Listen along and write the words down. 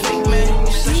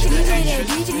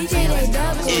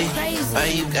Why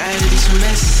you gotta be so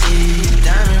messy?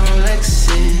 Diamond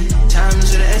Rolexes,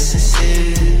 times with the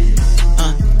essences. I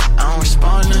don't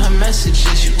respond to her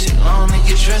messages. You take long to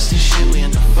get dressed and shit. We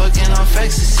end up fucking off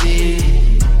ecstasy.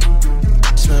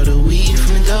 Smell the weed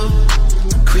from the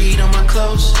dope. Creed on my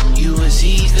clothes. You was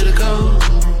eager to go.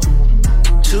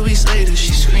 2 weeks later,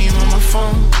 she screamed on my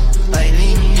phone. Like,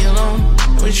 leave me alone.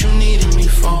 What you needed me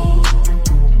for?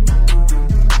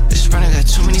 This runner got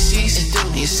too many seats.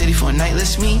 In your city for a night,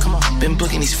 let's meet. Been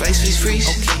booking these flights for these freaks.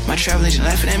 My travel agent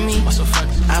laughing at me.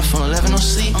 iPhone 11 no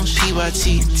sleep.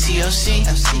 PYT, TLC.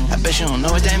 I bet you don't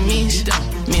know what that means.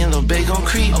 Me and Lil Bae gon'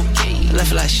 creep.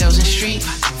 Left it like shells in the street.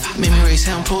 Made me raise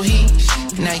hell and pull heat.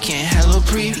 Now you can't have a little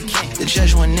pre. The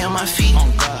judge wouldn't nail my feet.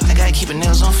 I gotta keep her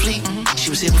nails on fleek. She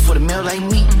was here before the mail like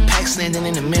me. Packs landing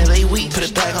in the mail late week. Put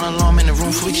a bag on alarm in the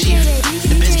room for a chief.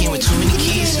 The Benz came with too many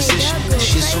keys.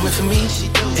 She assuming for me.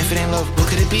 If it ain't love, what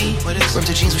could it be? Ripped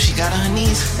her jeans when she got on her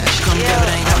knees. She call me bad, but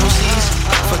I ain't got no C's.